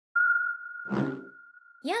Yum,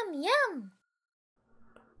 yum!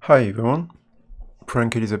 Hi everyone,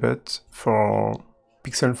 Franck Elizabeth for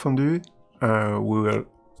Pixel Fondue. We will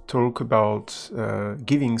talk about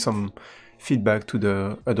giving some feedback to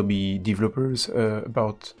the Adobe developers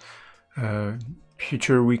about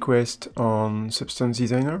future requests on Substance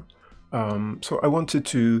Designer. So I wanted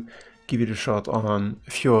to give it a shot on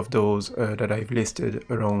a few of those that I've listed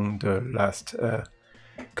along the last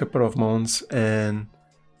couple of months, and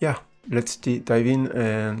yeah, let's dive in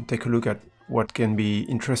and take a look at what can be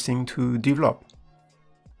interesting to develop.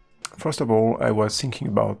 First of all, I was thinking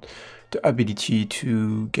about the ability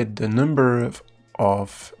to get the number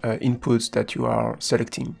of inputs that you are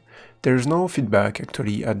selecting. There's no feedback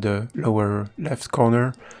actually at the lower left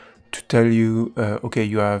corner to tell you, okay,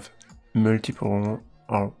 you have multiple,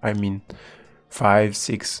 or I mean 5,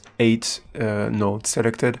 6, 8 nodes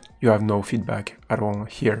selected. You have no feedback at all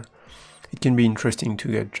here. It can be interesting to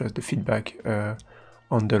get just the feedback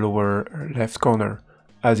on the lower left corner.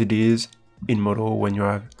 As it is in Modo, when you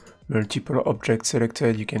have multiple objects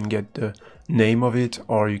selected, you can get the name of it,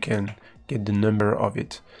 or you can get the number of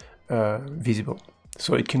it visible.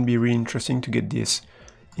 So it can be really interesting to get this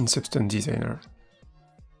in Substance Designer.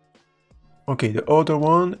 Okay, the other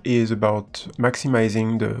one is about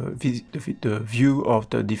maximizing the view of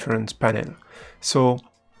the different panel. So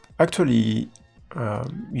actually,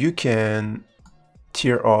 you can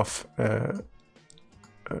tear off a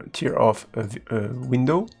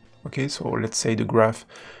window. Okay, so let's say the graph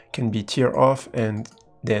can be tear off and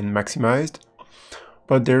then maximized,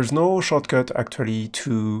 but there's no shortcut actually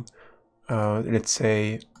to let's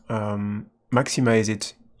say maximize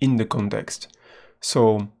it in the context.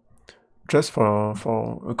 So just for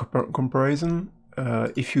a comparison,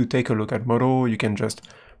 if you take a look at Modo, you can just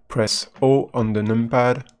press O on the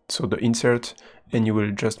numpad, so the insert, and you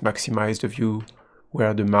will just maximize the view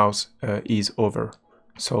where the mouse is over.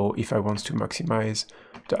 So if I want to maximize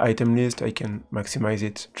the item list, I can maximize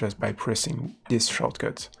it just by pressing this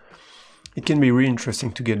shortcut. It can be really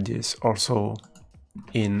interesting to get this also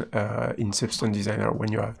in Substance Designer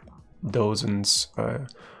when you have dozens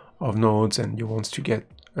of nodes and you want to get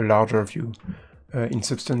a larger view in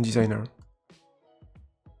Substance Designer.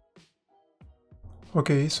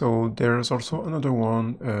 Okay, so there's also another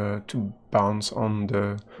one to bounce on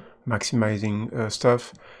the maximizing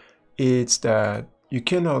stuff. It's that you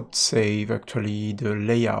cannot save actually the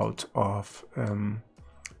layout of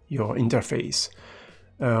your interface.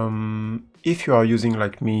 If you are using,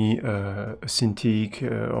 like me, a Cintiq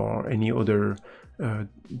or any other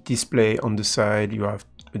display on the side, you have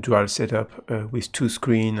a dual setup with two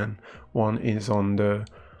screens, and one is on the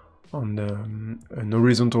an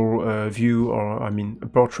horizontal view, or I mean a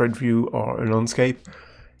portrait view or a landscape.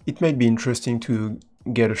 It might be interesting to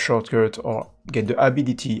get a shortcut or get the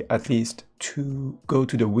ability at least to go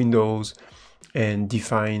to the windows and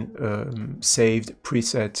define saved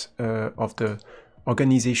preset of the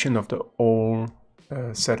organization of the whole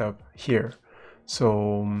setup here.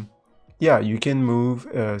 So yeah, you can move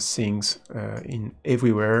things in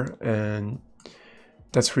everywhere, and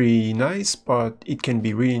that's really nice, but it can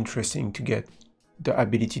be really interesting to get the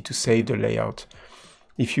ability to save the layout.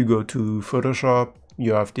 If you go to Photoshop,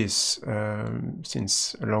 you have this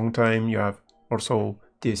since a long time. You have also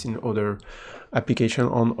this in other application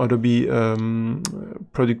on Adobe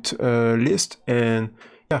product list, and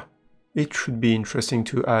yeah, it should be interesting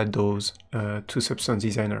to add those to Substance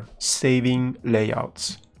Designer, saving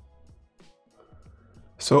layouts.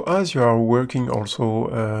 So as you are working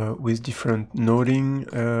also with different noding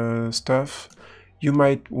stuff, you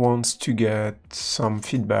might want to get some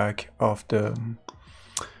feedback of the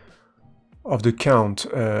count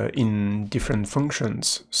in different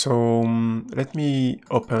functions. So let me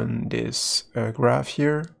open this graph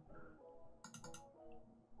here,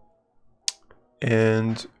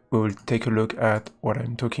 and we will take a look at what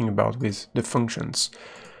I'm talking about with the functions.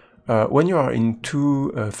 When you are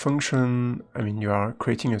into a function, I mean, you are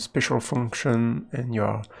creating a special function, and you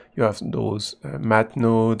have those math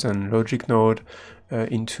nodes and logic node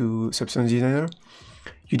into Substance Designer.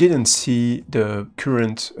 You didn't see the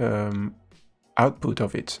current output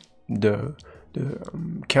of it. The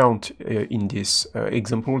count in this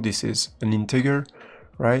example, this is an integer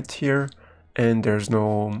right here, and there's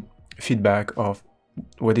no feedback of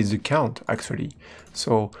what is the count actually.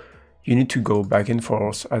 So you need to go back and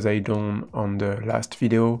forth, as I done on the last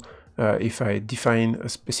video. If I define a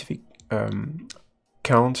specific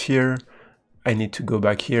count here, I need to go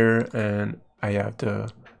back here, and I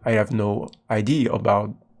have no idea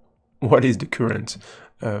about what is the current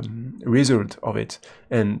result of it.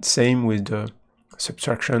 And same with the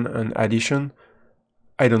subtraction and addition.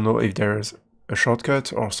 I don't know if there's a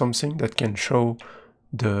shortcut or something that can show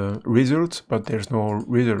the result, but there's no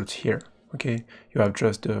result here. Okay, you have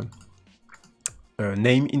just the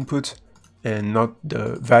name input and not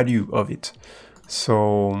the value of it.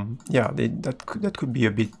 So yeah, that could be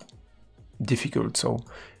a bit difficult. So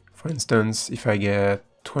for instance, if I get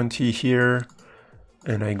 20 here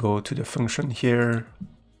and I go to the function here,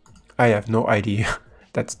 I have no idea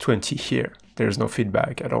that's 20 here. There's no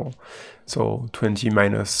feedback at all. So 20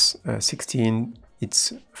 minus 16,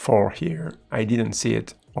 it's 4 here. I didn't see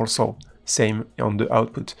it. Also, same on the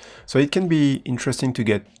output. So it can be interesting to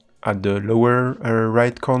get at the lower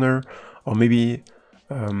right corner, or maybe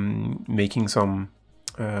making some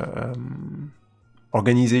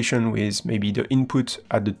organization with maybe the input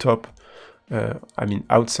at the top, I mean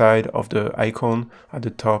outside of the icon at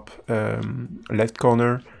the top left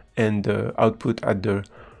corner, and the output at the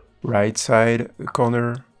right side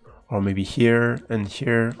corner, or maybe here and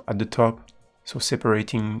here at the top. So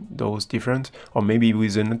separating those different, or maybe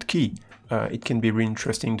with a not key. It can be really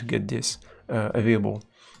interesting to get this available,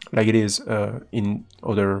 like it is in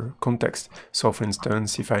other contexts. So for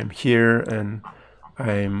instance, if I'm here and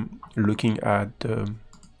I'm looking at the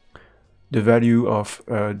value of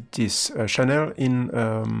this channel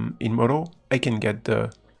in model, I can get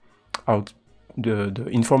the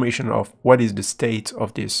information of what is the state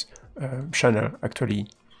of this channel, actually,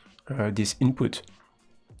 this input.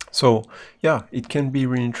 So yeah, it can be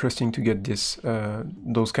really interesting to get this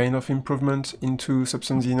those kind of improvements into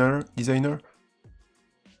Substance Designer.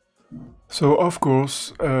 So of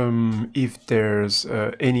course, if there's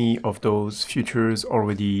any of those features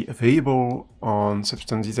already available on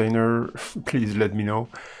Substance Designer, please let me know.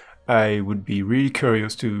 I would be really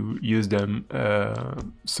curious to use them.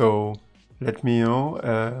 So let me know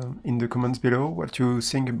in the comments below what you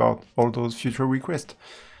think about all those future requests.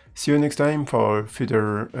 See you next time for a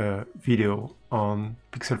future video on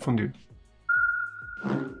Pixel Fondue.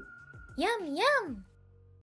 Yum, yum!